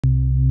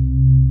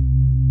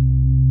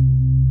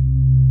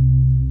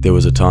There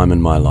was a time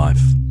in my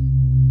life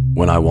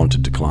when I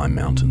wanted to climb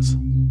mountains.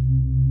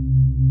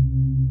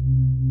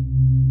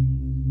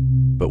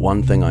 But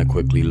one thing I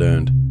quickly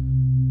learned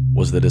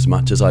was that as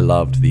much as I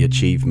loved the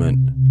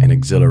achievement and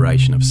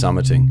exhilaration of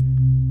summiting,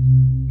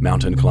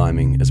 mountain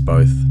climbing is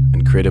both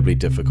incredibly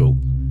difficult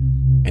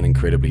and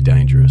incredibly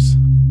dangerous.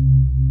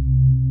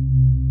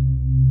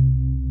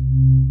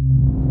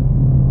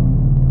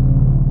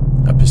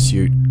 A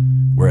pursuit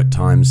where at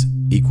times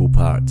equal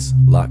parts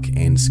luck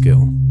and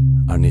skill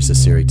are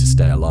necessary to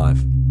stay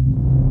alive.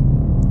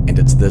 And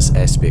it's this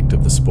aspect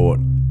of the sport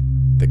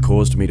that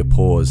caused me to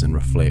pause and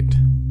reflect.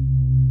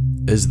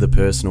 Is the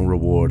personal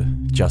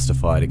reward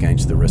justified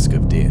against the risk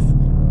of death?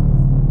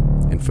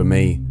 And for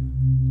me,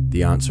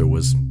 the answer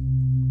was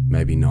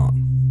maybe not.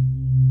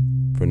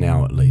 For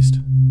now at least.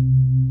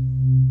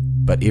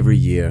 But every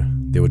year,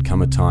 there would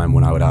come a time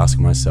when I would ask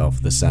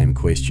myself the same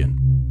question.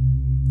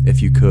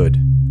 If you could,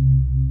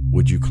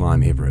 would you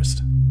climb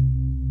Everest?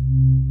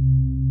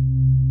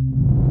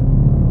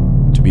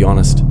 To be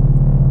honest,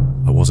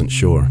 I wasn't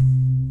sure.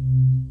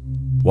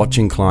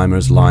 Watching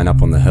climbers line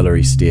up on the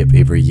Hillary step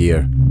every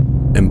year,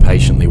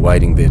 impatiently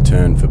waiting their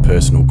turn for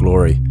personal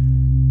glory,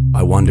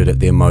 I wondered at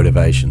their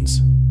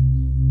motivations.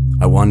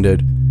 I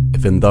wondered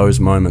if in those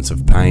moments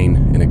of pain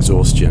and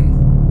exhaustion,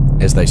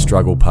 as they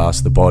struggle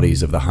past the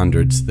bodies of the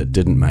hundreds that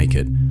didn't make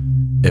it,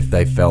 if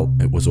they felt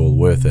it was all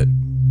worth it.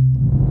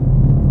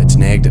 It's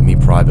nagged at me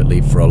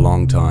privately for a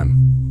long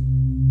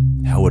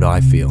time. How would I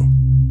feel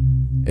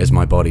as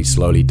my body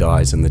slowly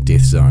dies in the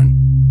death zone?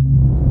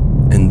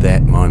 In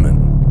that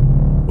moment,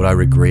 would I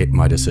regret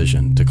my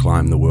decision to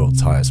climb the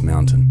world's highest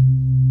mountain?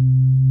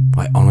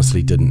 I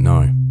honestly didn't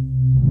know.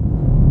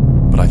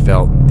 But I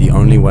felt the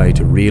only way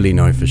to really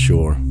know for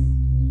sure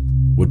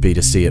would be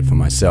to see it for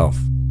myself.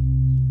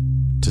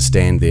 To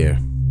stand there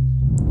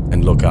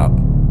and look up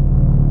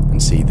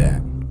and see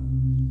that.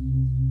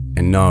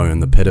 And know in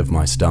the pit of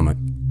my stomach,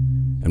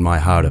 in my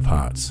heart of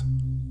hearts,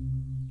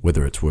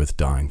 whether it's worth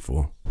dying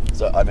for.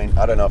 So, I mean,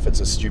 I don't know if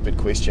it's a stupid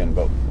question,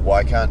 but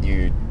why can't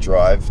you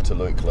drive to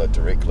Lukla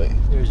directly?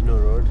 There's no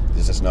road.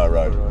 There's just no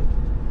road.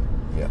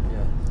 Yeah.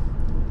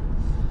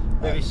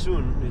 Maybe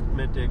soon. It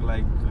may take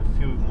like a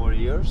few more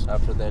years.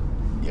 After that,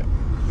 yeah,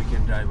 we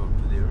can drive up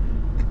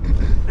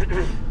to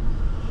there.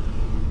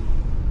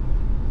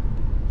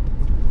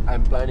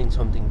 I'm planning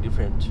something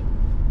different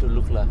to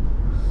Lukla.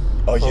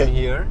 Oh, From yeah?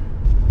 here,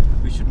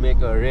 we should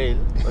make a rail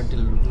until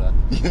Lukla.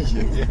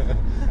 Yeah.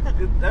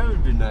 That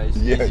would be nice.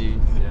 Yeah. Easy.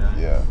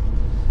 Yeah.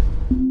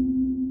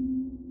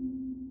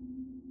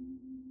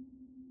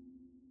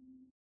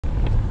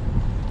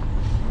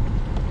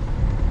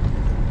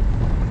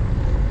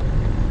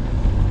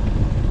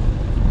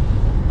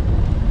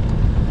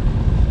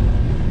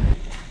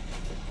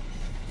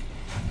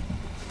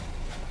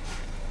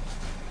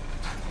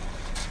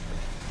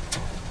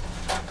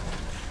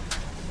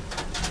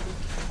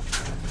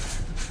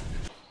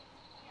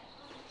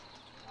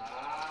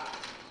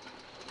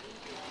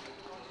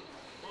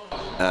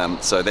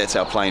 So that's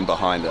our plane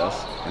behind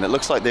us, and it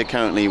looks like they're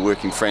currently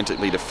working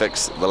frantically to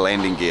fix the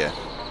landing gear.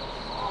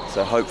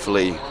 So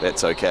hopefully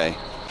that's okay.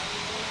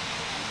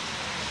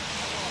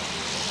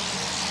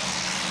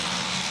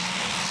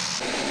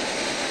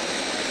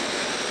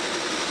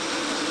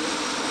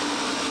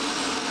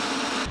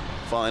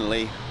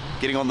 Finally,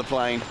 getting on the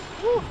plane.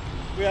 Woo,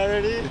 we are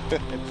ready.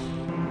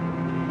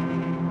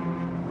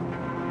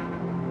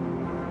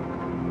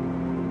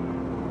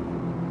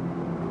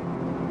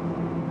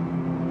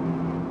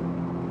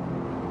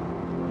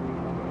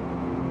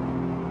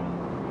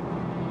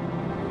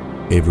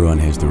 Everyone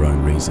has their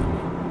own reason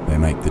they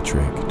make the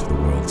trek to the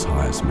world's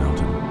highest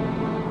mountain.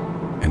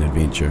 An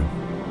adventure,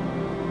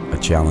 a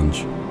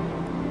challenge,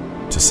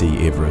 to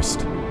see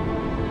Everest,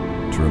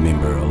 to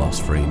remember a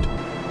lost friend.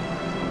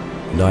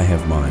 And I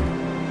have mine.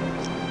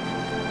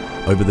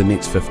 Over the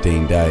next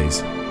 15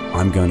 days,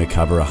 I'm going to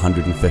cover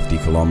 150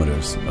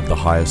 kilometers of the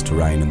highest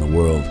terrain in the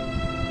world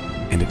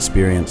and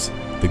experience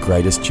the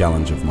greatest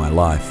challenge of my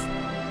life.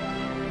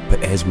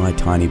 But as my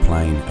tiny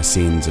plane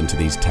ascends into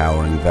these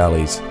towering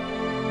valleys,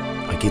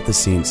 I get the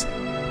sense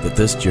that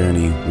this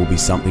journey will be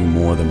something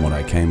more than what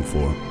I came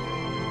for.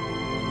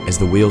 As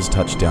the wheels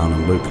touch down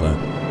in Lukla,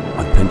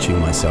 I'm pinching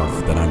myself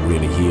that I'm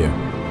really here,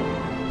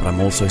 but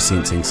I'm also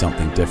sensing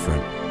something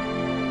different.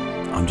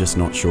 I'm just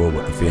not sure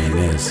what the feeling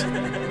is.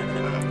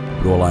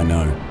 But all I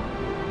know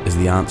is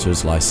the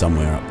answers lie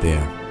somewhere up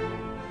there,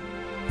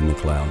 in the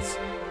clouds.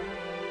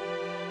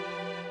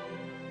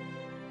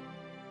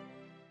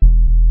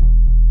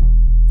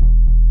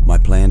 My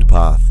planned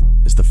path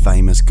is the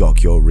famous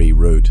Gokyo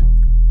route,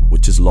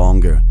 which is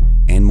longer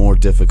and more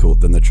difficult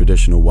than the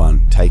traditional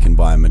one taken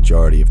by a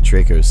majority of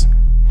trekkers,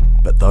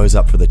 but those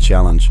up for the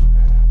challenge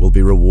will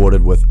be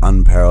rewarded with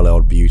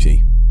unparalleled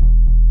beauty.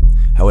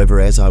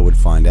 However, as I would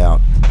find out,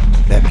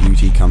 that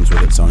beauty comes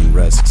with its own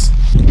risks.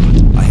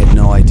 I had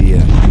no idea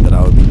that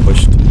I would be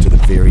pushed to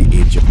the very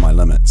edge of my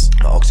limits.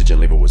 The oxygen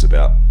level was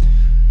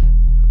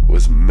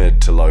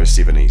mid to low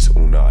 70s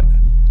all night.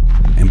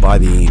 And by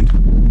the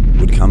end,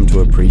 would come to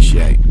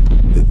appreciate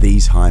that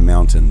these high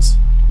mountains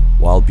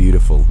while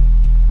beautiful,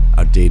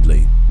 are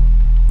deadly,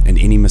 and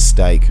any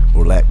mistake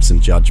or lapse in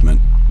judgment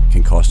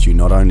can cost you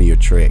not only your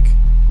trek,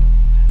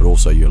 but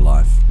also your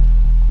life.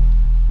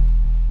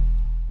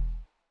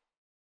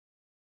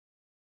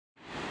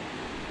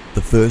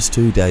 The first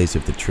 2 days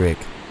of the trek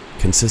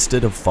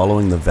consisted of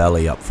following the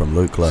valley up from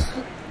Lukla,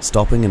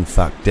 stopping in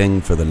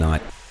Phakding for the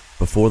night,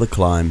 before the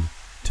climb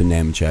to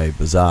Namche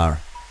Bazaar,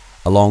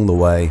 along the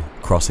way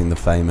crossing the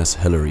famous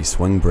Hillary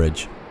swing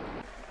bridge.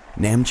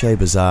 Namche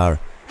Bazaar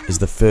is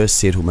the first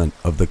settlement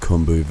of the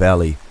Khumbu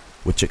Valley,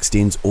 which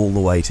extends all the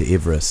way to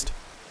Everest.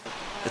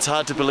 It's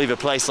hard to believe a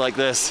place like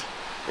this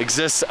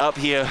exists up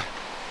here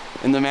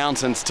in the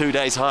mountains, 2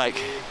 days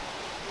hike.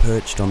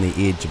 Perched on the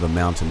edge of a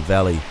mountain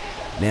valley,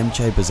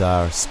 Namche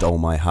Bazaar stole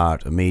my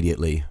heart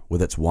immediately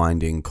with its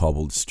winding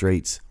cobbled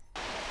streets.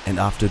 And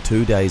after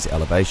 2 days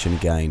elevation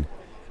gain,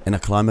 an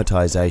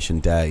acclimatization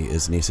day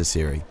is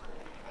necessary.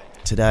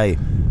 Today,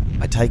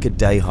 I take a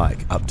day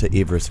hike up to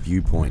Everest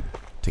viewpoint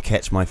to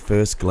catch my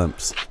first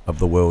glimpse of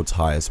the world's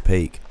highest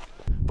peak.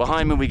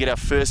 Behind me we get our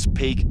first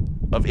peak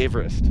of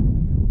Everest,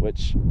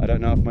 which I don't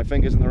know if my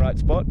finger's in the right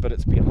spot, but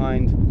it's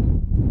behind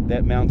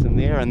that mountain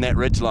there and that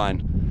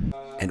ridgeline.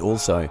 And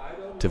also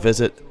to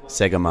visit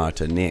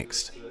Sagarmatha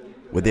next,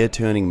 where they're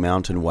turning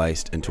mountain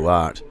waste into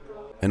art,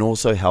 and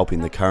also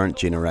helping the current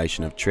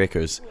generation of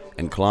trekkers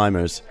and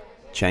climbers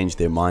change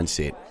their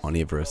mindset on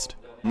Everest.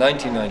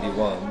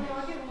 1991,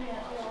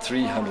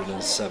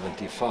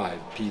 375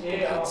 people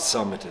had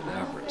summited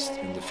Everest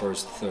in the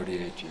first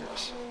 38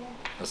 years.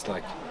 That's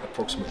like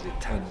approximately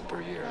 10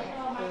 per year.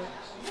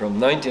 From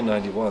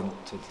 1991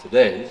 to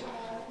today,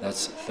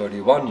 that's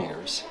 31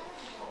 years.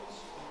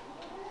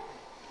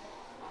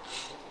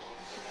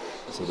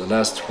 So the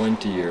last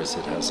 20 years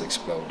it has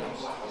exploded.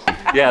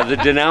 Yeah, the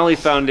Denali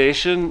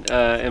Foundation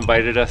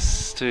invited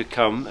us to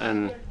come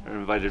and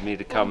invited me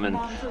to come, and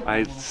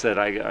I said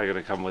I got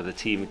to come with a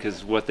team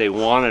because what they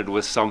wanted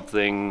was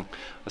something,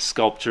 a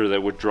sculpture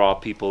that would draw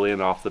people in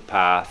off the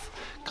path,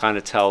 kind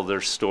of tell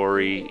their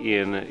story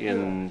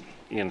in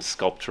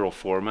sculptural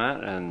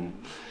format. And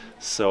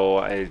so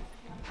I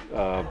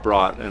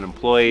brought an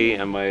employee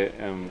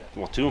and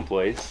two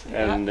employees,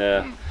 and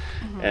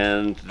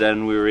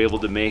then we were able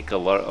to make a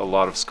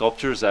lot of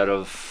sculptures out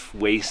of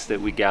waste that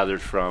we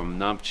gathered from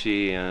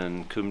Namche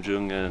and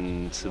Kumjung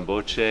and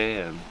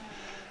Pangboche,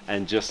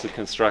 and just the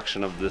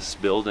construction of this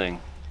building.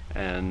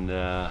 And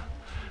that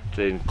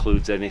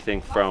includes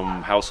anything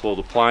from household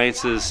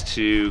appliances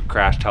to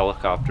crashed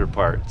helicopter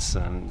parts.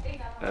 And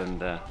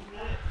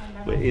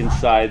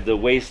inside the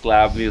waste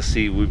lab, you'll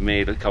see we've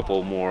made a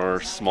couple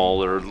more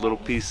smaller little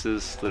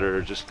pieces that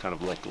are just kind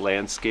of like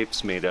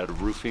landscapes made out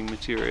of roofing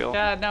material.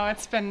 Yeah, no,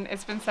 it's been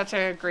such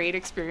a great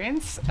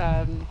experience.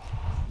 I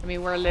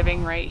mean, we're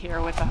living right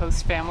here with the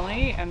host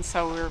family, and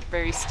so we're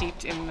very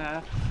steeped in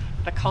the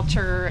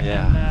culture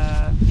and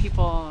the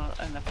people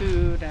and the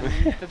food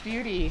and the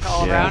beauty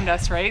all around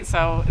us, right?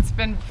 So it's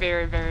been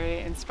very, very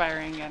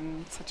inspiring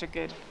and such a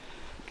good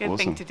Awesome.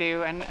 thing to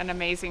do, and an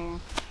amazing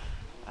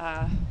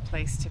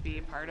place to be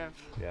a part of.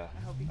 Yeah,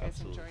 I hope you guys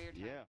absolutely. enjoy your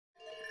time. Yeah.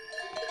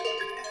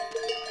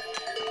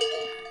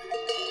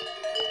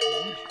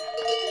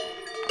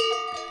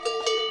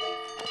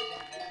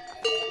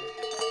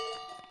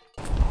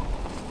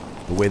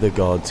 The weather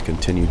gods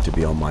continued to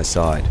be on my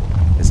side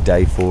as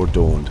day 4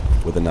 dawned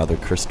with another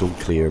crystal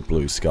clear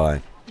blue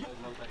sky.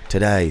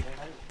 Today,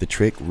 the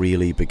trek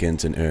really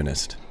begins in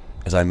earnest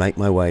as I make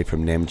my way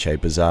from Namche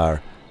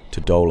Bazaar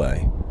to Dole,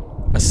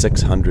 a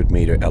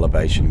 600-meter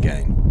elevation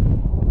gain.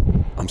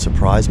 I'm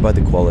surprised by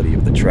the quality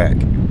of the track,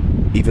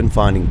 even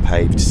finding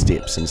paved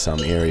steps in some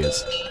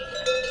areas.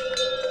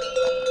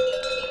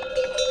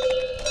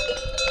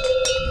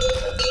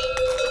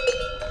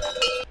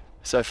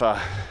 So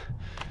far,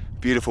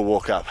 beautiful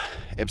walk up,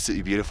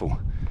 absolutely beautiful.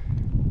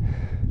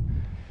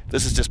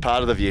 This is just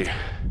part of the view.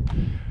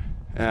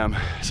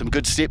 Some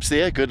good steps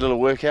there, good little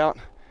workout.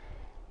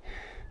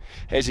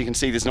 As you can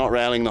see, there's not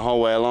railing the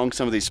whole way along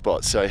some of these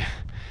spots, so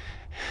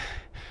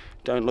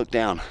don't look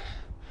down.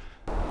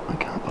 I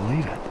can't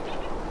believe it.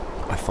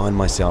 I find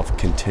myself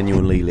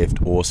continually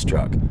left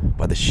awestruck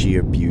by the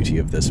sheer beauty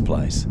of this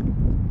place.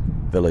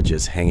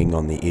 Villages hanging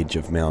on the edge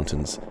of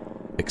mountains,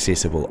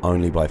 accessible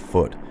only by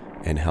foot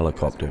and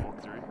helicopter.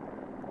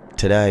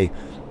 Today,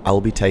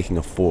 I'll be taking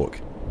a fork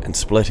and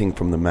splitting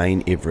from the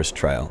main Everest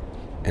trail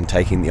and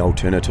taking the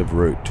alternative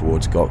route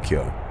towards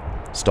Gokyo,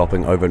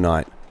 stopping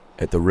overnight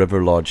at the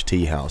River Lodge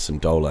Tea House in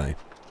Dole.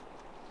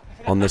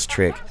 On this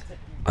trek,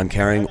 I'm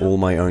carrying all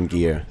my own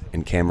gear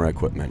and camera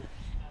equipment,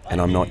 and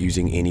I'm not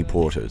using any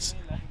porters,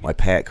 my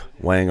pack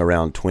weighing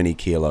around 20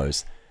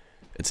 kilos.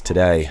 It's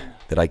today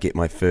that I get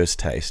my first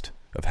taste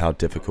of how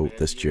difficult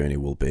this journey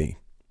will be.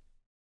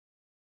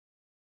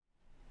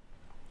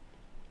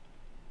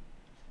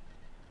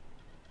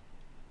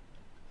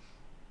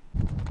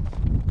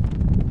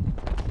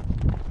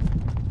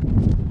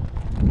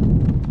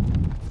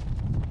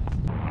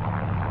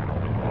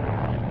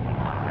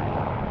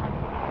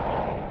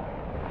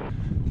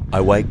 I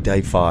wake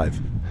day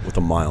 5 with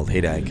a mild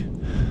headache,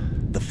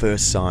 the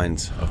first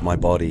signs of my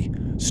body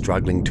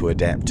struggling to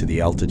adapt to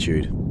the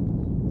altitude.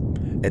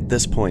 At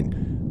this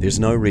point, there's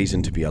no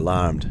reason to be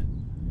alarmed,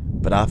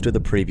 but after the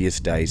previous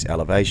day's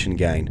elevation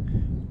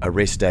gain, a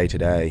rest day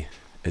today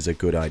is a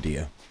good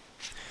idea.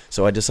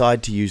 So I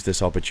decide to use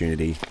this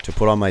opportunity to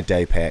put on my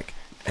day pack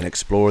and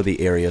explore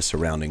the area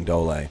surrounding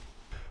Dole.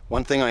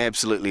 One thing I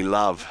absolutely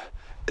love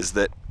is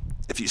that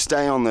if you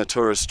stay on the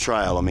tourist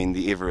trail, I mean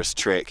the Everest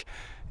trek,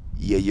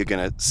 yeah, you're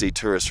going to see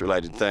tourist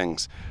related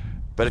things.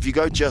 But if you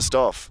go just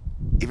off,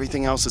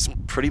 everything else is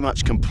pretty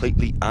much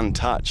completely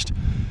untouched.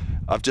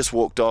 I've just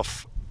walked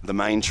off the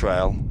main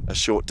trail a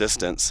short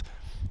distance,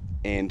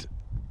 and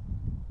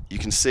you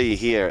can see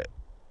here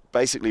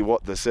basically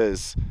what this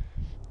is.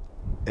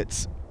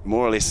 It's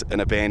more or less an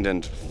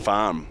abandoned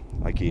farm,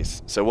 I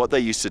guess. So what they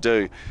used to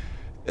do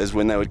is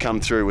when they would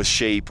come through with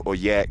sheep or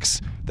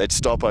yaks, they'd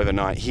stop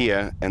overnight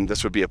here, and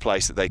this would be a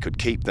place that they could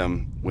keep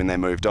them when they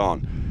moved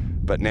on.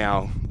 But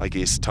now, I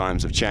guess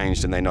times have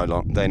changed and they no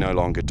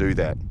longer do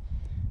that.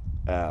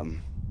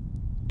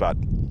 But,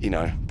 you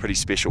know, pretty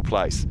special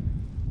place.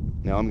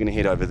 Now I'm going to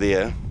head over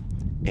there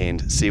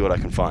and see what I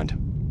can find.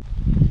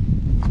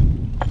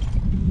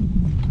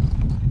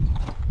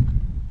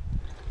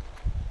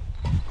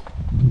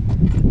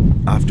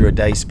 After a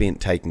day spent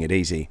taking it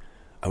easy,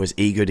 I was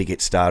eager to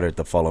get started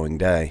the following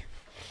day.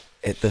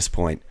 At this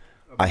point,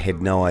 I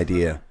had no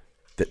idea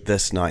that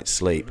this night's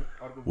sleep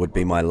would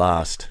be my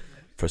last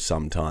for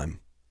some time.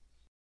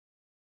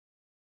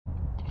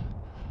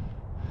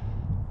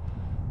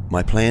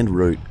 My planned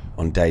route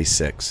on day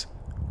 6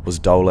 was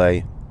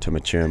Dole to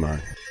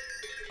Marc,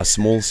 a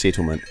small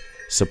settlement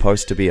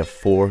supposed to be a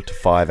 4 to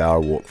 5 hour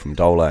walk from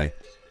Dole.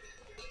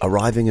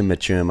 Arriving in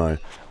Marc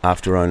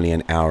after only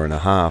an hour and a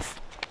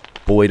half,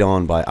 buoyed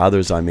on by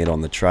others I met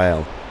on the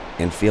trail,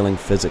 and feeling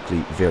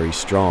physically very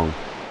strong,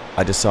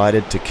 I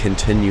decided to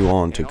continue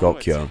on to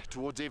Gokyo,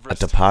 a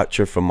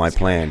departure from my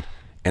plan,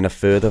 and a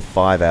further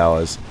 5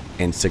 hours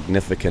and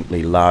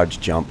significantly large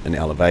jump in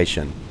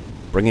elevation,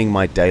 bringing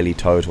my daily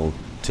total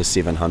to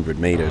 700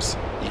 meters.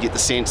 You get the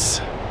sense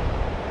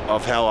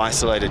of how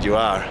isolated you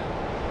are.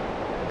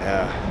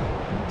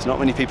 There's not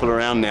many people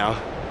around now.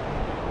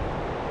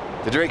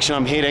 The direction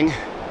I'm heading,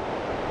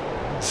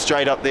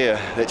 straight up there,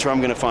 that's where I'm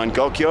going to find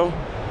Gokyo,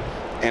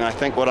 and I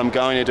think what I'm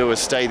going to do is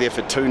stay there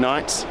for 2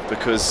 nights,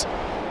 because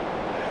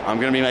I'm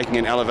going to be making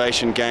an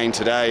elevation gain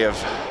today of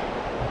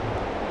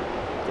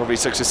probably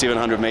 600 or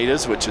 700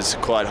 meters, which is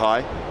quite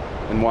high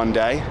in one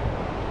day.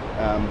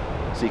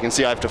 So you can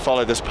see I have to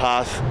follow this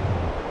path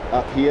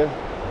up here.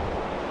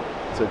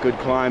 It's a good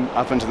climb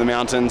up into the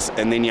mountains,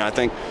 and then yeah, I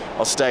think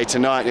I'll stay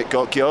tonight at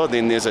Gokyo.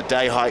 Then there's a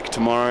day hike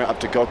tomorrow up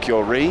to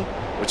Gokyo-ri,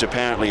 which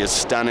apparently is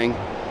stunning.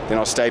 Then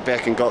I'll stay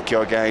back in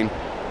Gokyo again,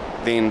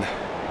 then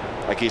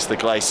I guess the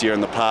glacier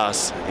and the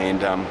pass,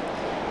 and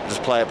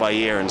just play it by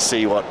ear and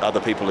see what other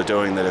people are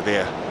doing that are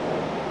there.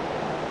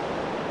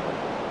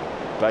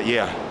 But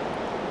yeah,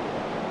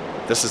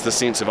 this is the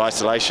sense of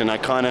isolation I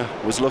kind of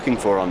was looking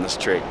for on this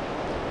trek.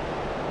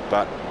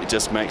 But it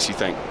just makes you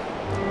think.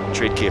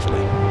 Tread carefully.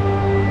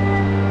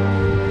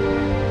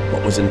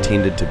 What was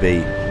intended to be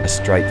a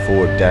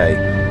straightforward day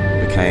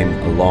became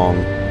a long,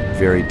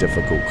 very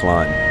difficult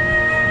climb.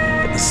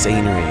 But the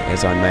scenery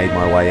as I made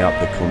my way up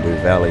the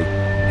Khumbu Valley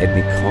had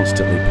me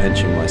constantly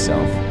pinching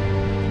myself.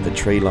 The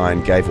tree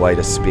line gave way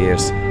to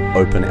sparse,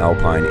 open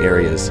alpine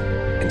areas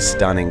and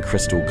stunning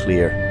crystal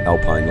clear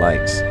alpine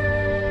lakes.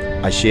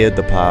 I shared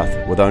the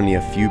path with only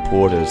a few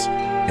porters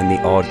and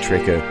the odd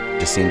trekker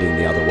descending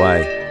the other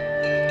way.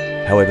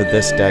 However,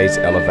 this day's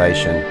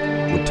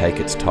elevation would take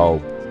its toll.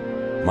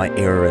 My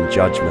error in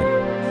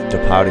judgment,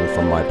 departing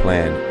from my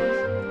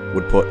plan,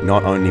 would put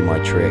not only my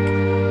trek,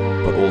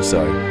 but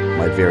also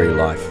my very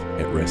life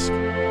at risk.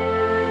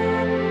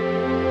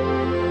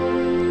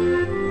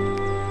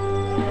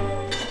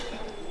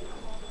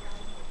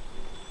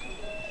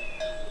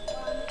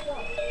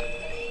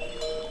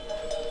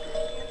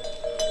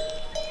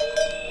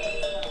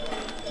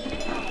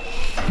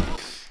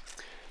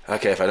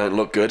 Okay, if I don't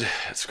look good,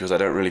 it's because I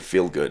don't really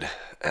feel good.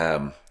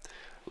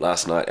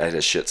 Last night I had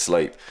a shit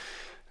sleep.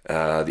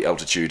 The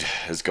altitude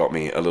has got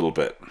me a little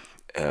bit.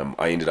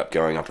 I ended up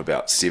going up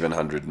about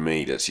 700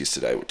 meters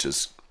yesterday, which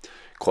is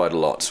quite a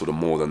lot, sort of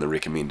more than the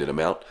recommended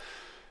amount.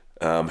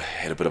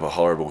 Had a bit of a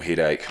horrible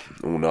headache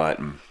all night,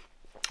 and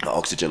my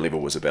oxygen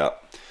level was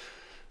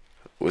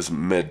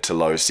mid to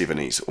low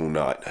 70s all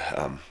night.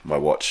 My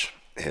watch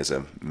has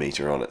a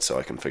meter on it, so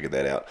I can figure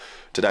that out.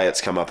 Today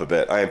it's come up a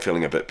bit. I am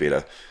feeling a bit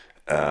better.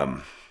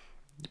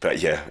 But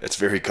yeah, it's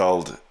very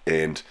cold,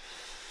 and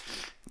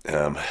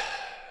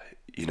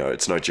you know,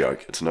 it's no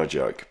joke. It's no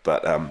joke.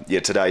 But yeah,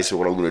 today, so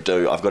what I'm going to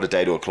do, I've got a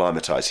day to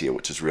acclimatise here,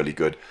 which is really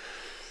good.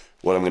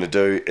 What I'm going to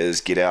do is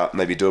get out,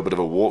 maybe do a bit of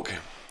a walk,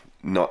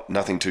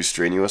 nothing too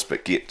strenuous,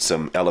 but get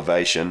some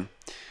elevation,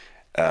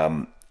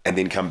 and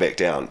then come back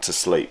down to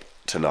sleep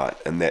tonight,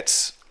 and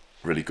that's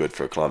really good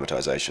for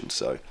acclimatisation.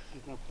 So.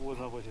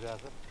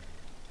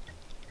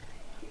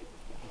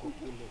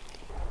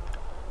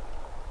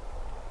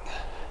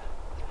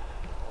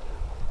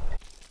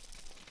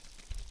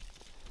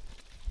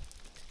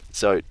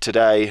 So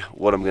today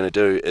what I'm going to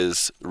do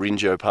is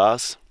Rinjo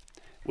Pass,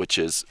 which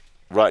is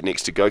right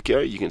next to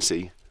Gokyo. You can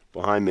see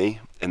behind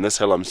me, and this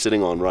hill I'm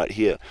sitting on right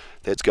here,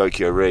 that's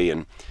Gokyo-ri,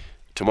 and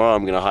tomorrow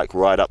I'm going to hike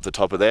right up the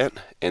top of that,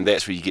 and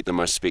that's where you get the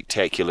most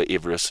spectacular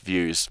Everest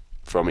views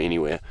from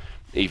anywhere,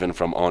 even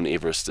from on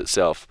Everest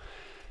itself.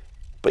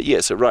 But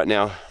yeah, so right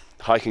now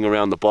hiking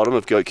around the bottom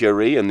of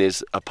Gokyo-ri, and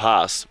there's a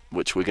pass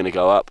which we're going to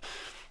go up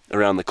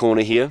around the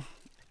corner here.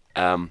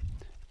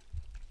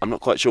 I'm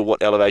not quite sure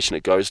what elevation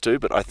it goes to,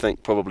 but I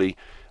think probably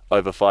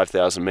over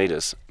 5,000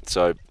 meters,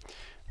 so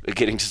we're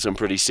getting to some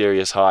pretty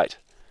serious height.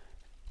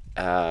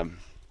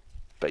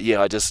 But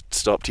yeah, I just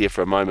stopped here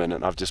for a moment,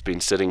 and I've just been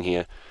sitting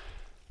here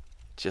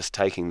just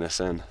taking this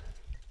in.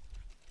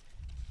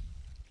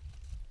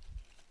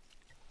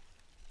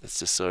 It's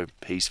just so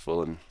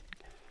peaceful and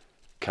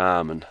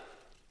calm, and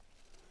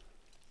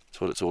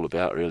that's what it's all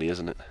about, really,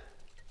 isn't it?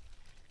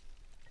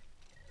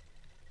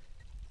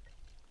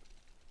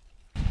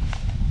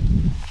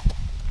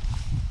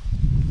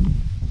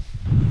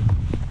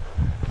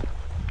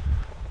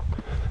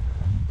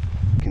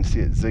 You can see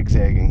it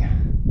zigzagging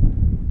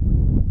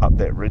up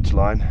that ridge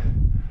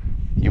line.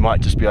 You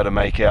might just be able to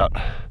make out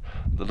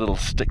the little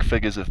stick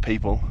figures of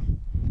people,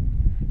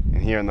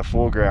 and here in the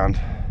foreground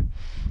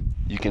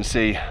you can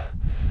see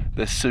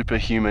the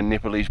superhuman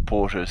Nepalese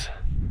porters.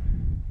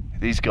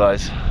 These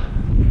guys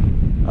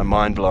are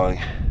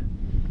mind-blowing.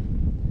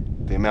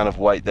 The amount of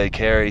weight they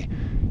carry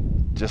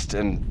just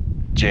in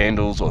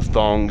jandals or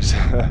thongs.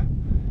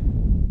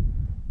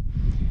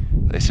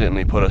 They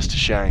certainly put us to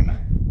shame.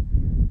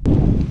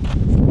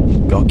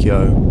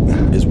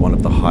 Gokyo is one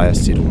of the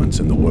highest settlements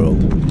in the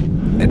world,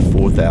 at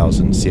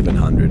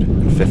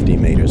 4,750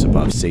 meters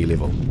above sea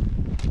level,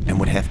 and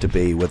would have to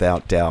be,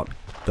 without doubt,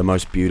 the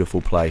most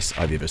beautiful place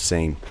I've ever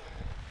seen.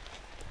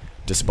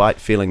 Despite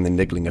feeling the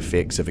niggling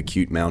effects of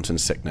acute mountain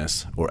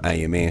sickness, or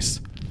AMS,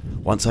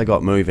 once I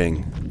got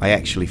moving, I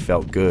actually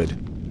felt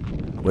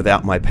good.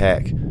 Without my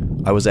pack,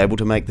 I was able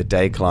to make the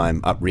day climb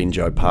up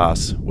Rinjo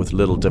Pass with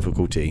little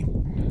difficulty,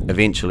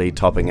 eventually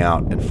topping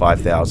out at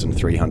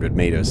 5,300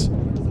 meters.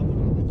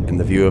 And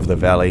the view of the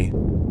valley,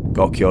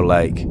 Gokyo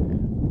Lake,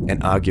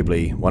 and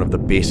arguably one of the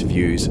best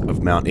views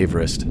of Mount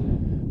Everest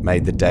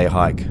made the day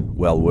hike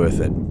well worth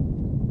it.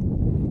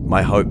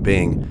 My hope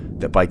being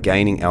that by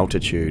gaining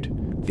altitude,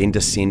 then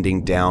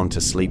descending down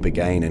to sleep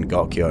again in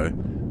Gokyo,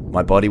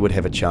 my body would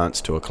have a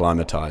chance to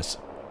acclimatize.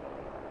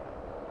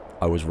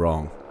 I was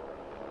wrong.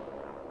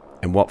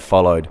 And what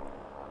followed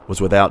was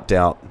without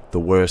doubt the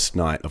worst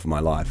night of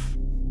my life.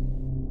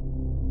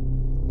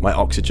 My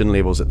oxygen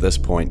levels at this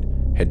point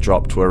had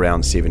dropped to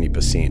around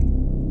 70%,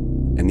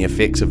 and the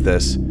effects of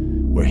this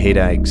were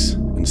headaches,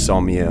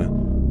 insomnia,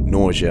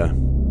 nausea,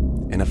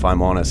 and if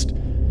I'm honest,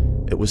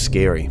 it was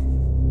scary.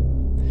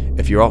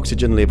 If your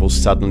oxygen levels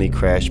suddenly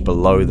crash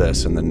below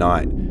this in the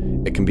night,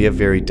 it can be a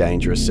very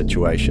dangerous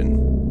situation.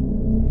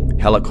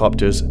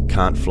 Helicopters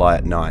can't fly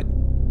at night,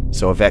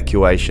 so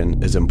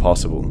evacuation is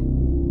impossible.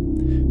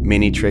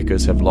 Many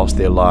trekkers have lost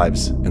their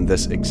lives in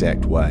this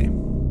exact way.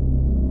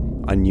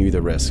 I knew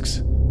the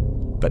risks,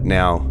 but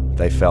now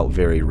they felt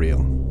very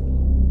real.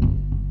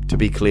 To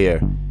be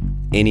clear,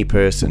 any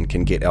person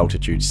can get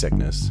altitude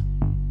sickness.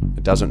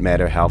 It doesn't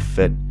matter how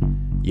fit,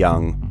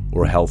 young,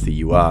 or healthy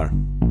you are.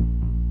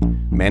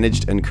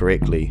 Managed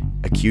incorrectly,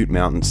 acute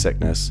mountain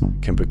sickness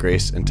can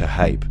progress into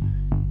HAPE,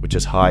 which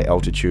is high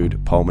altitude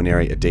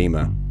pulmonary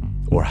edema,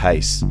 or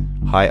HACE,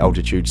 high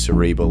altitude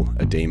cerebral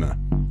edema,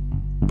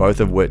 both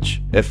of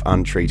which, if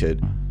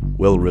untreated,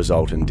 will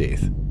result in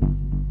death.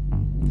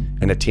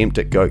 An attempt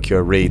at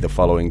Gokyo-ri the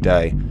following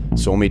day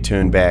saw me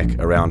turn back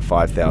around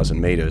 5,000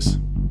 meters,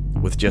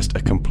 with just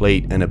a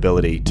complete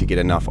inability to get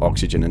enough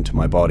oxygen into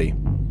my body.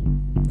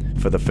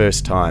 For the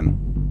first time,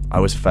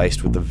 I was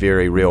faced with the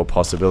very real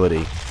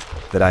possibility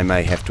that I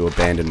may have to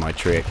abandon my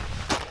trek.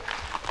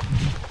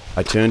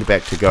 I turned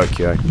back to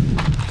Gokyo,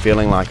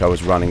 feeling like I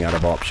was running out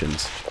of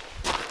options.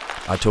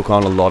 I took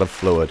on a lot of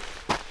fluid,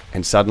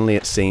 and suddenly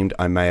it seemed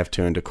I may have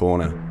turned a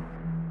corner.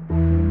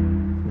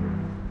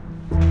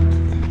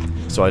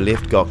 So I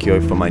left Gokyo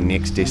for my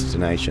next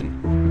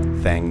destination,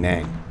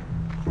 Thagnang,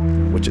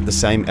 which at the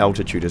same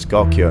altitude as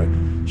Gokyo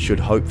should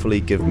hopefully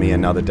give me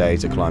another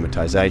day's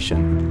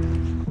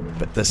acclimatization.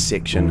 But this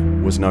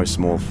section was no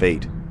small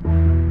feat,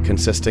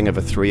 consisting of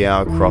a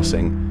 3-hour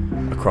crossing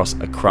across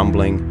a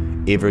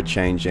crumbling,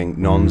 ever-changing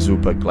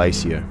non-Zupa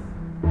glacier.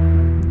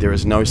 There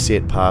is no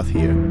set path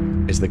here,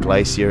 as the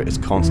glacier is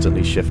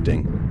constantly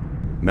shifting,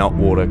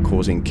 meltwater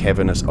causing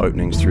cavernous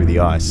openings through the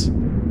ice.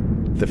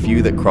 The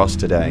few that crossed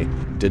today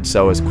did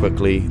so as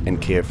quickly and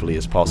carefully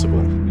as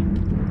possible.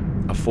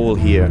 A fall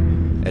here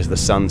as the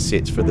sun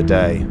sets for the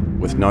day,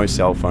 with no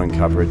cell phone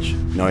coverage,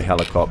 no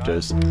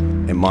helicopters,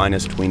 and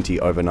 -20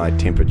 overnight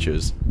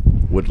temperatures,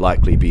 would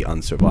likely be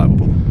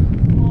unsurvivable.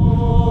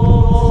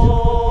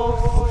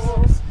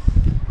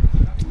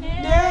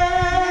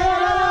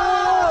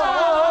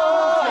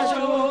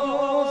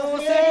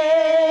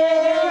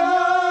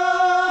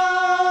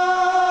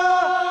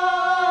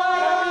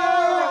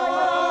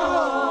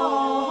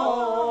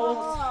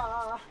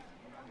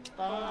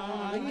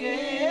 Last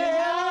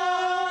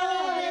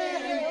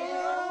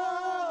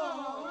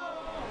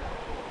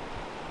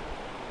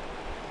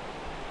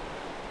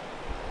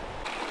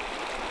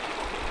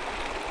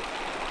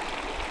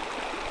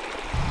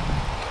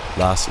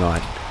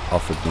night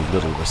offered me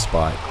little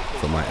respite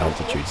from my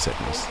altitude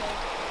sickness.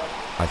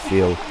 I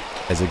feel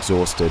as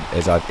exhausted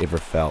as I've ever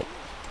felt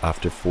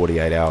after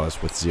 48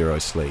 hours with zero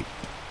sleep,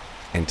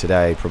 and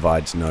today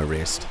provides no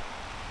rest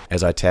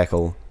as I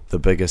tackle the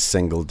biggest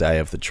single day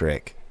of the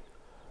trek,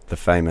 the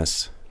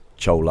famous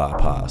Czongla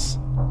Pass,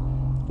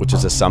 which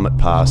is a summit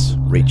pass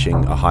reaching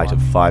a height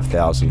of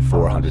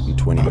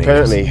 5,420 meters.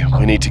 Apparently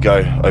we need to go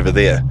over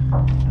there,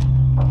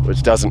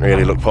 which doesn't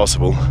really look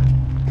possible.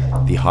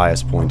 The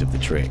highest point of the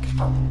trek.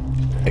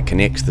 It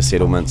connects the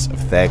settlements of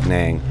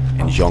Thagnang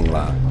and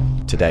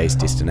Czongla, today's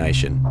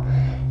destination,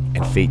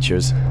 and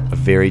features a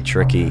very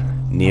tricky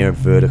near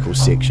vertical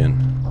section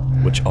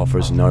which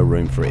offers no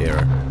room for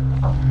error.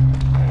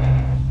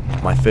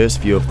 My first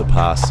view of the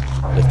pass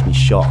left me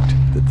shocked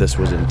that this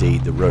was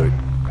indeed the route,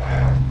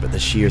 but the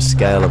sheer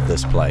scale of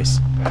this place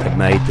had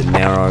made the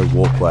narrow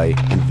walkway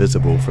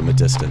invisible from a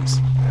distance.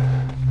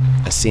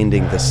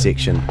 Ascending this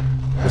section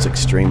was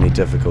extremely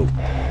difficult,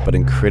 but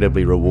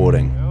incredibly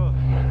rewarding.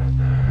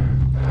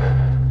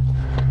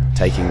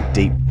 Taking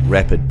deep,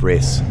 rapid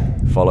breaths,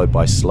 followed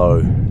by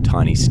slow,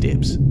 tiny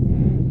steps.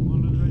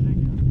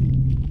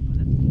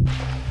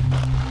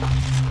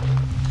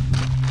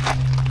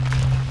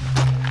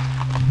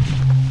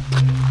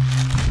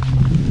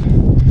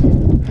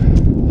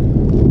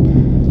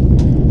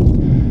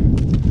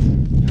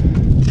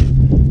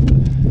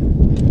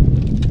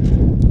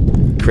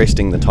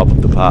 Cresting the top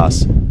of the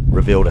pass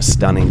revealed a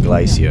stunning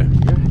glacier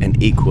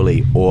and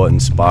equally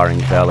awe-inspiring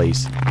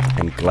valleys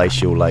and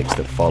glacial lakes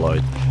that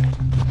followed.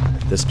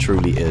 This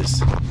truly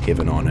is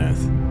heaven on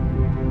earth.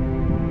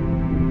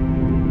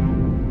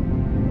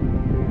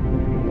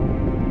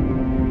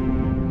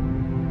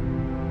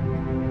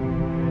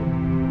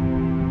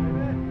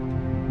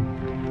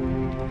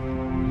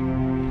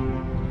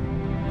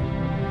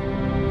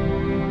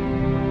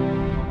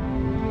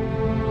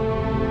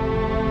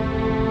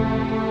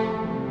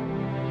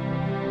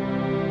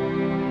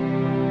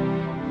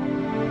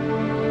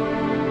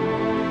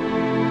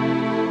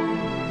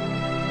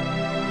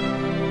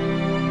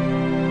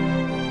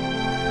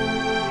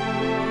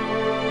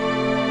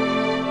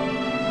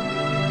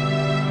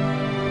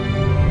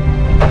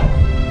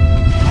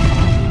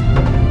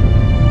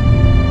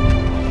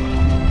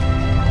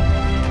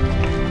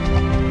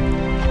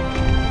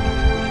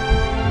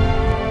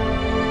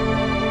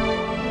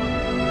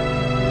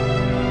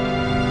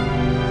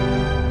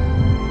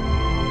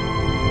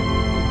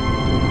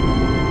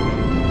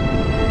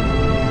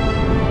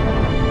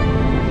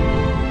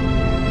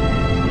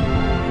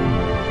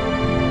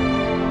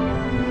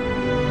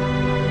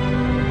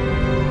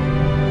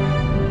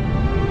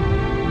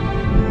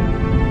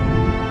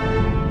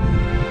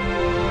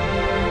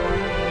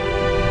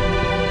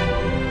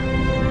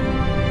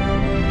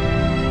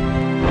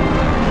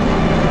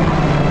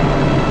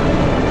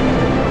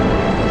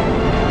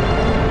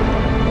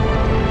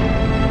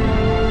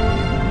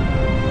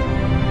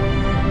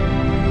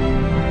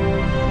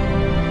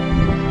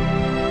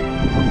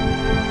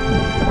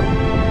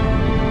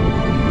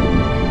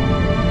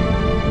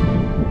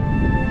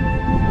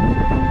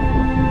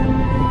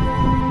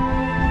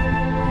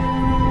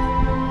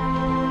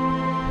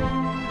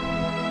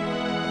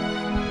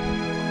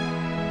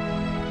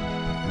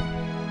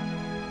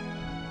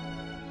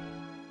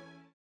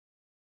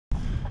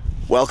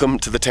 Welcome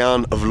to the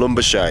town of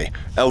Lobuche,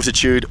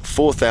 altitude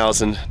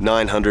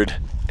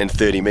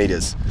 4,930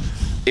 meters.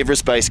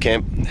 Everest Base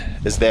Camp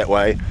is that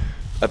way,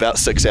 about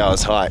 6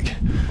 hours hike.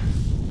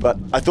 But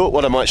I thought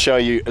what I might show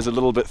you is a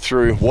little bit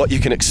through what you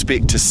can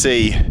expect to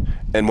see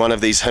in one of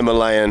these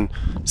Himalayan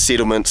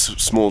settlements,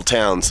 small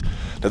towns.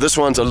 Now this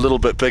one's a little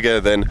bit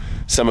bigger than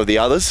some of the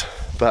others,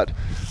 but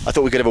I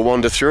thought we could have a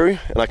wander through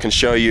and I can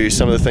show you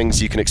some of the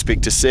things you can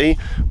expect to see,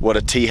 what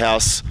a tea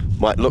house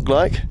might look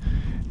like.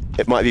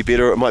 It might be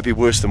better or it might be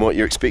worse than what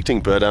you're expecting,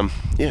 but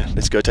yeah,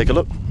 let's go take a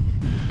look.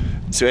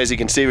 So as you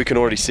can see, we can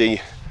already see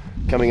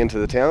coming into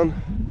the town,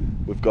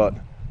 we've got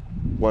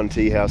one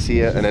tea house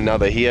here and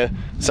another here.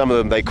 Some of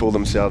them, they call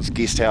themselves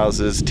guest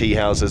houses, tea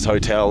houses,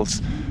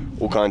 hotels,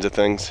 all kinds of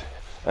things.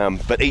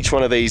 But each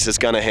one of these is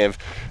going to have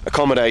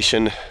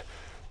accommodation,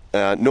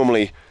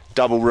 normally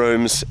double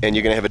rooms, and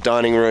you're going to have a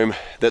dining room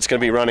that's going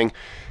to be running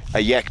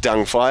a yak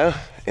dung fire,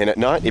 and at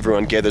night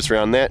everyone gathers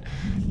around that,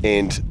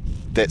 and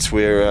that's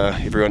where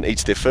everyone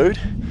eats their food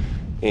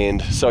and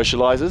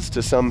socializes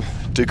to some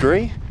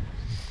degree.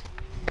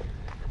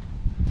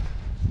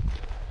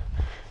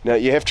 Now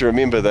you have to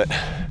remember that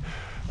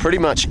pretty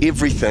much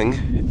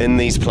everything in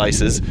these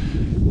places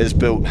is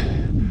built,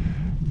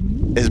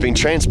 has been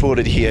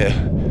transported here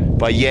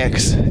by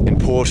yaks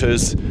and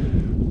porters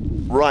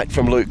right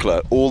from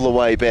Lukla all the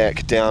way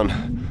back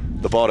down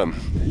the bottom.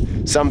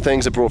 Some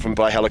things are brought from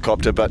by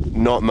helicopter, but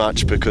not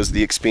much because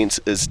the expense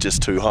is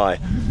just too high.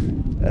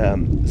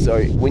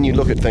 So when you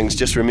look at things,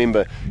 just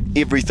remember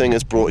everything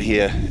is brought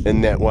here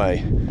in that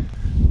way.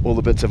 all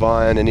the bits of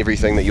iron and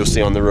everything that you'll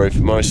see on the roof,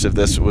 most of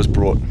this was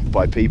brought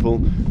by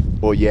people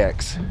or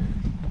yaks.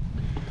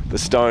 The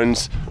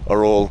stones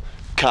are all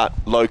cut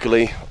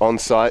locally on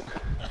site.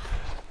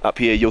 Up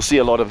here you'll see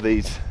a lot of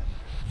these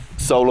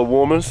solar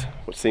warmers,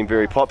 which seem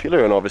very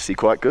popular and obviously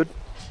quite good.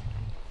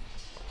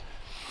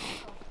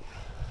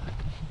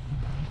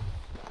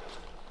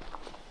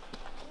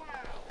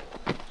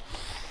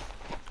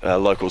 A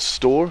local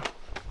store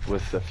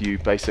with a few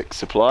basic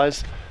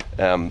supplies.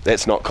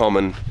 That's not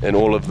common in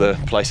all of the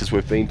places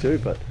we've been to,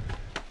 but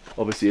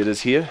obviously it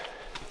is here.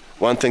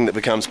 One thing that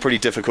becomes pretty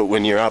difficult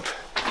when you're up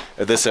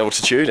at this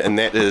altitude, and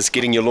that is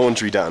getting your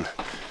laundry done,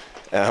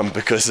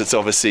 because it's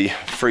obviously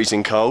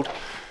freezing cold.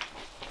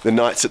 The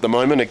nights at the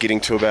moment are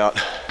getting to about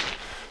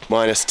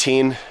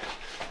 -10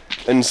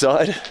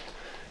 inside,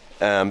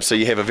 so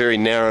you have a very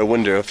narrow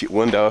window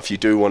if you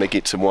do want to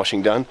get some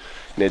washing done.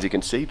 And as you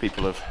can see,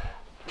 people have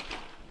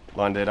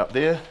lined that up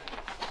there.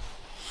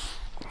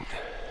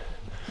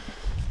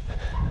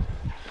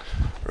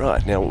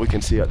 Right, now what we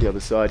can see out the other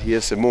side here,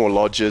 some more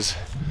lodges.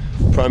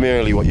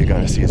 Primarily what you're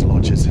going to see is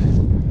lodges.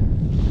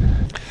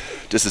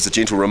 Just as a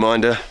gentle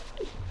reminder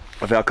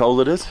of how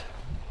cold it is.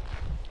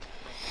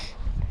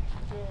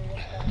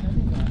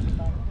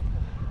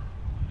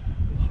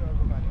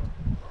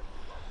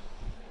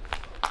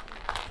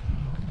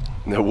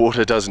 The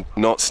water does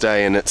not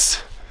stay in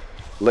its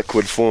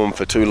liquid form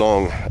for too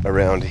long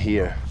around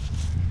here.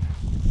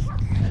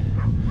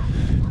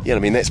 Yeah, I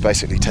mean, that's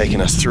basically taken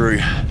us through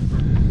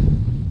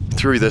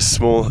this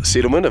small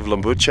settlement of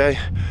Lobuche,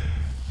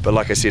 but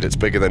like I said, it's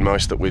bigger than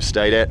most that we've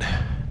stayed at.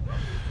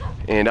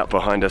 And up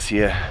behind us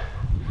here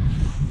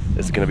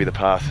is going to be the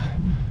path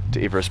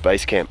to Everest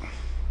Base Camp.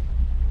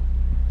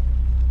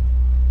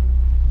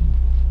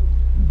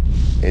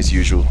 As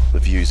usual, the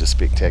views are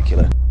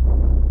spectacular.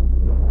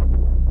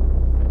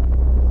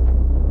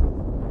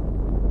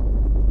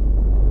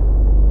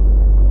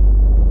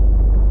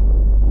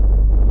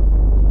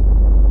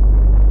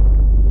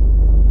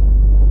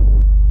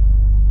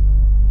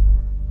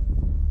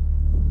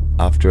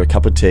 After a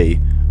cup of tea,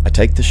 I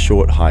take the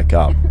short hike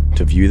up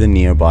to view the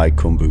nearby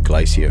Khumbu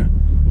Glacier,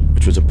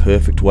 which was a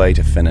perfect way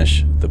to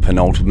finish the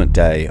penultimate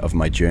day of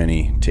my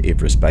journey to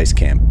Everest Base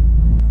Camp.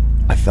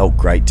 I felt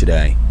great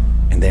today,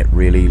 and that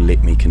really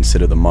let me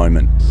consider the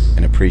moment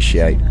and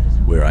appreciate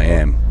where I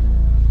am.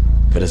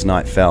 But as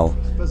night fell,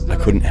 I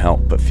couldn't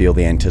help but feel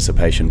the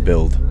anticipation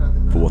build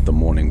for what the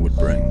morning would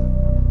bring.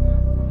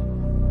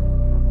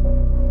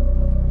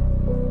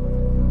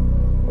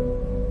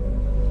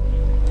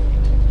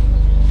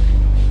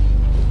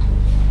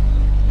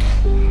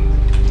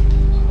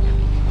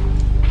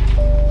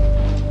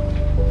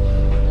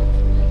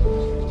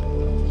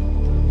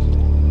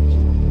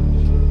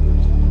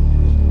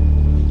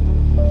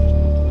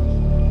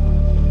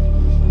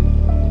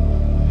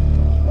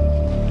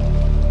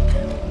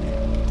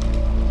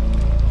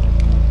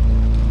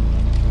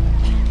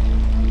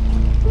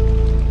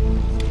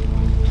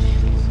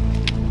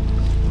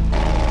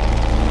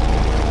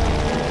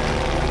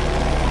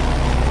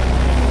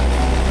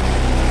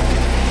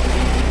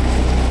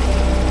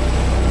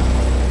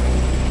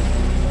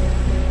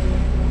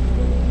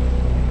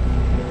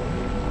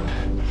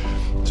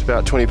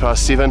 About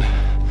 7:20,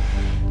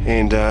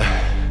 and yeah,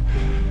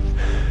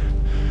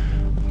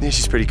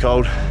 she's pretty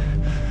cold,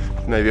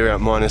 maybe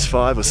around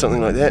 -5 or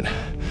something like that,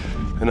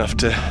 enough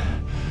to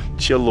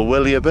chill the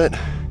willy a bit.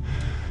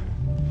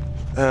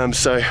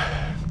 So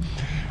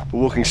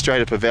we're walking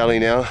straight up a valley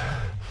now,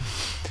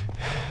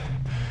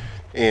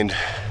 and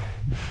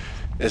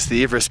it's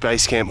the Everest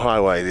Base Camp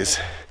highway. There's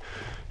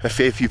a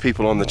fair few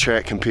people on the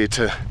track compared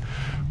to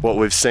what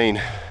we've seen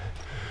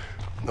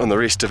on the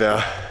rest of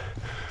our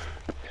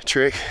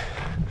trek.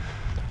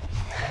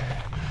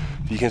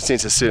 You can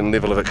sense a certain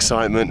level of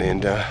excitement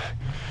and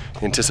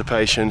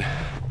anticipation.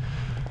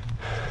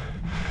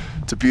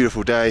 It's a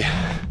beautiful day,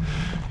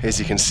 as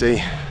you can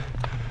see.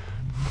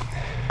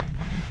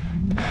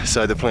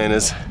 So the plan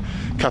is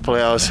a couple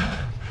hours,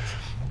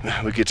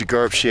 we get to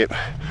Gorupshep,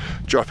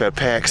 drop our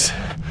packs,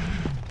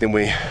 then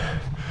we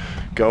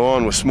go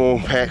on with small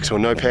packs or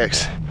no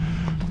packs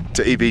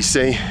to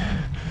EBC,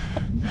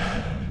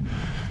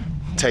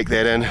 take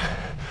that in,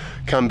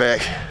 come back,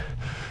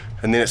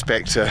 and then it's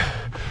back to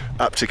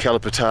up to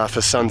Kalapatar for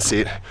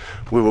sunset,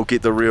 where we'll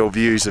get the real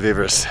views of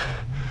Everest.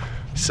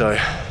 So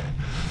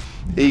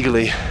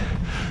eagerly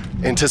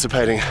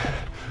anticipating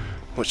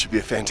what should be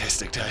a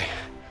fantastic day.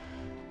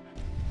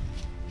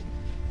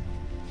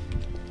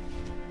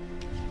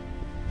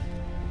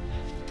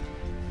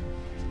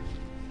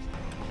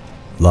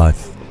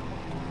 Life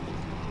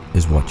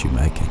is what you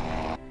make it.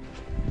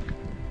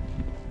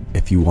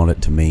 If you want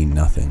it to mean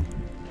nothing,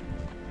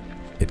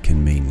 it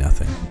can mean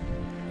nothing.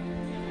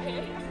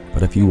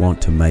 But if you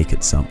want to make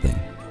it something,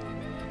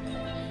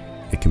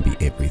 it can be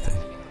everything.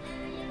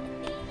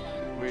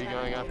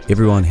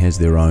 Everyone has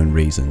their own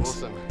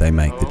reasons they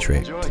make the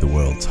trek to the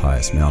world's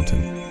highest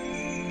mountain.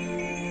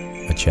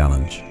 A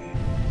challenge,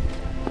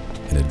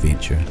 an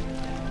adventure,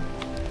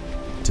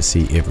 to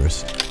see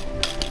Everest,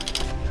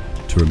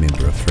 to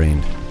remember a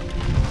friend,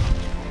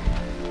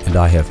 and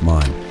I have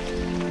mine.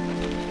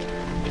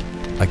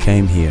 I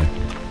came here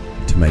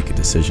to make a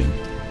decision,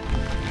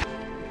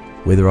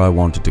 whether I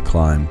wanted to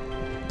climb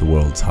the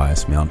world's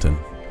highest mountain,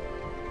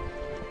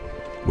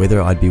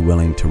 whether I'd be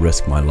willing to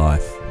risk my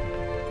life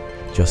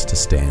just to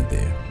stand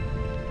there,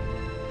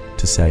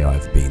 to say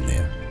I've been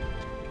there.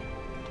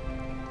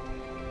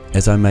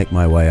 As I make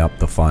my way up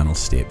the final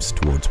steps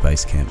towards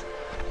base camp,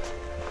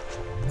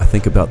 I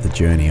think about the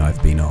journey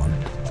I've been on,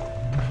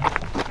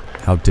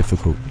 how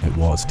difficult it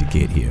was to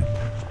get here,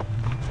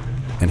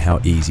 and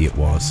how easy it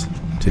was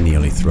to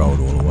nearly throw it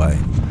all away.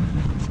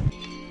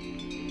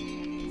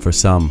 For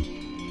some,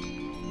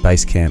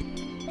 base camp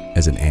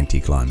is an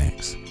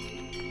anticlimax,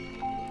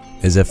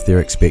 as if they're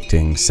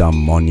expecting some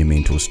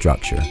monumental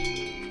structure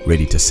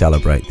ready to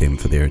celebrate them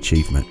for their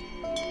achievement.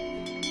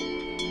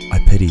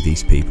 I pity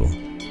these people,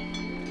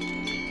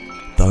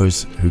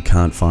 those who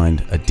can't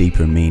find a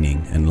deeper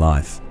meaning in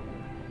life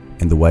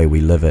and the way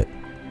we live it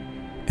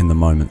in the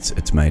moments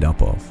it's made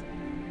up of.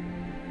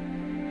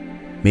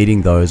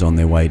 Meeting those on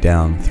their way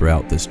down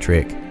throughout this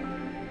trek,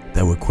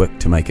 they were quick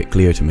to make it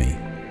clear to me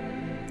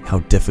how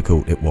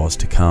difficult it was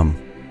to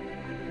come,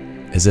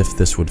 as if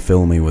this would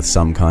fill me with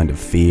some kind of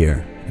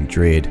fear and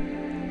dread.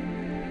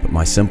 But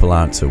my simple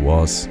answer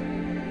was,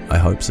 I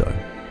hope so.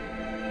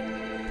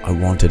 I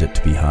wanted it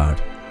to be hard.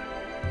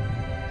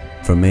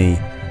 For me,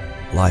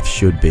 life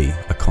should be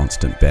a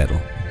constant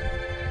battle.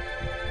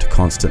 To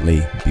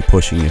constantly be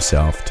pushing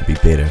yourself to be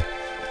better,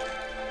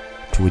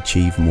 to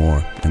achieve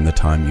more in the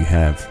time you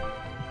have.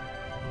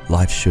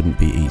 Life shouldn't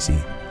be easy,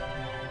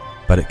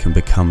 but it can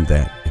become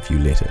that if you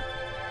let it.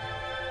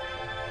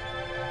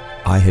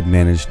 I had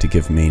managed to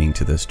give meaning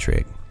to this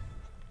trek,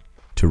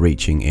 to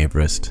reaching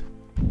Everest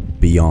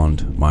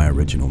beyond my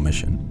original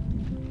mission.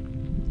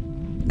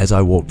 As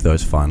I walked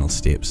those final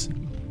steps,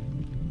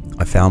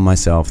 I found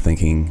myself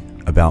thinking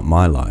about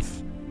my life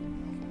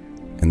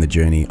and the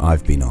journey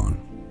I've been on,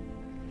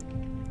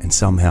 and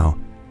somehow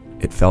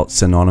it felt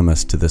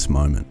synonymous to this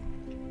moment,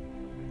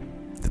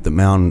 that the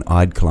mountain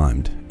I'd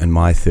climbed in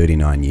my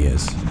 39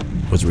 years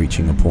was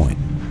reaching a point,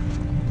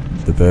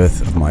 the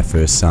birth of my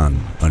first son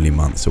only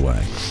months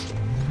away,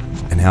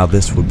 and how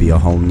this would be a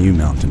whole new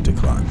mountain to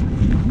climb,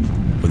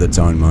 with its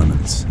own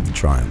moments of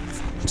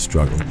triumph and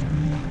struggle.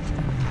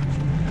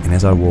 And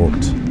as I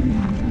walked,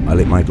 I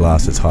let my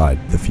glasses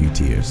hide the few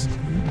tears,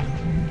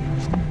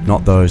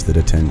 not those that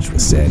are tinged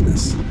with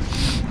sadness,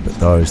 but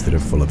those that are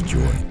full of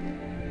joy.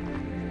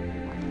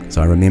 As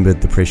I remembered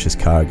the precious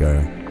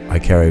cargo I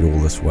carried all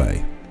this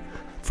way,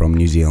 from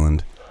New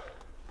Zealand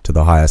to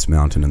the highest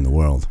mountain in the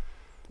world.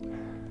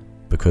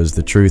 Because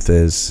the truth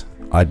is,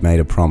 I'd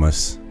made a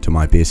promise to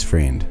my best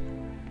friend,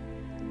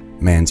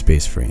 man's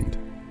best friend,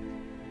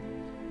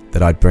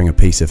 that I'd bring a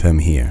piece of him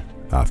here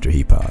after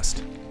he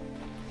passed.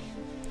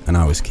 And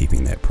I was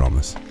keeping that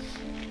promise.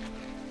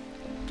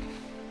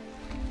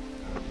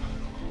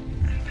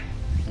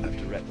 I have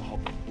to wrap the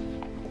whole...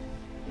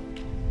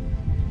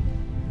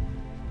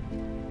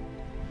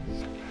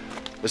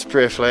 This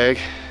prayer flag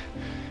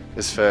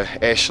is for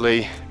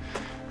Ashley,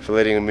 for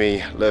letting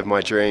me live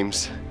my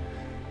dreams,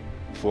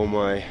 for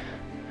my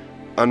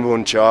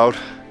unborn child.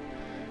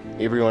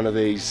 Every one of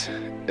these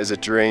is a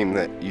dream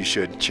that you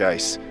should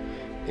chase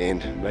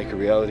and make a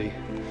reality.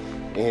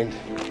 And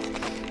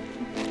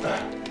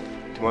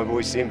to my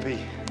boy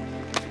Sempi,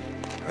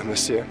 I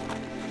miss you.